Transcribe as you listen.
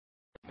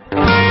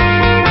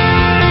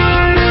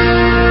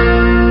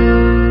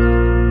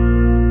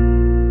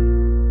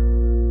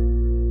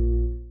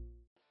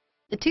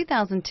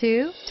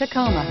2002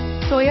 Tacoma.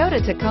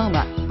 Toyota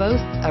Tacoma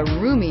boasts a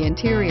roomy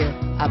interior,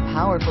 a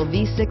powerful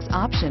V6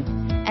 option,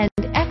 and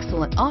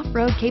excellent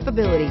off-road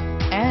capability,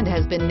 and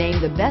has been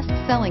named the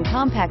best-selling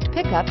compact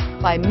pickup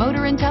by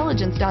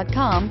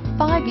MotorIntelligence.com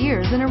 5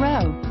 years in a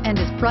row, and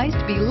is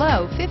priced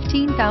below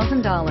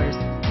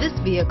 $15,000. This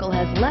vehicle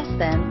has less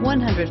than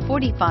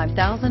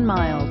 145,000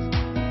 miles.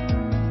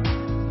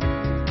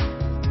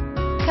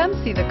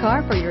 Come see the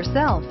car for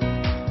yourself.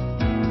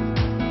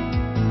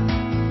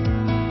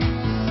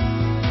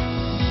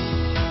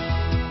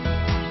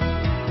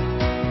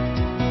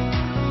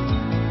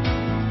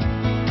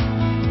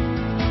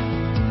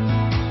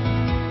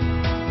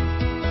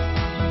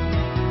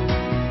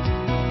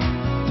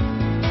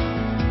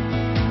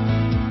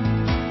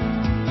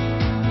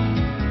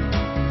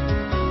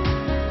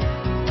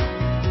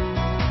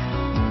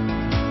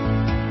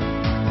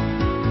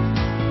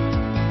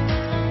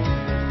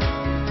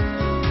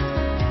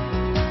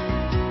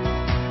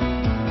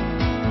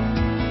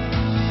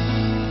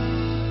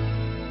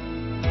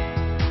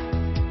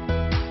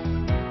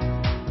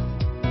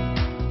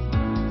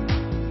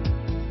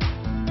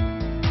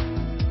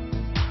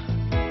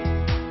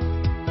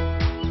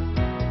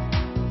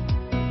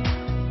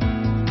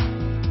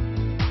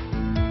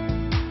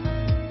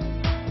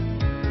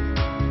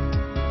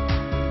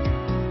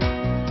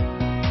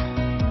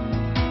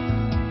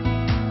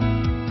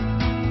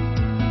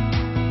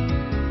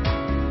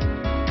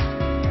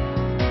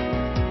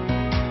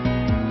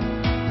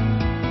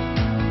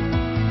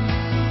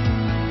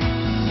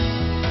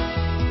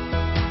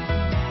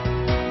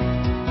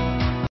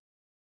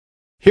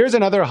 Here's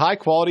another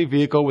high-quality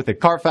vehicle with a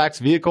Carfax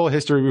Vehicle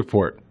History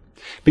Report.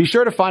 Be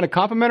sure to find a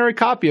complimentary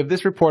copy of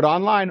this report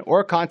online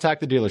or contact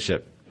the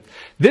dealership.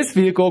 This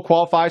vehicle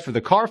qualifies for the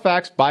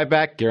Carfax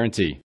Buyback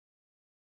Guarantee.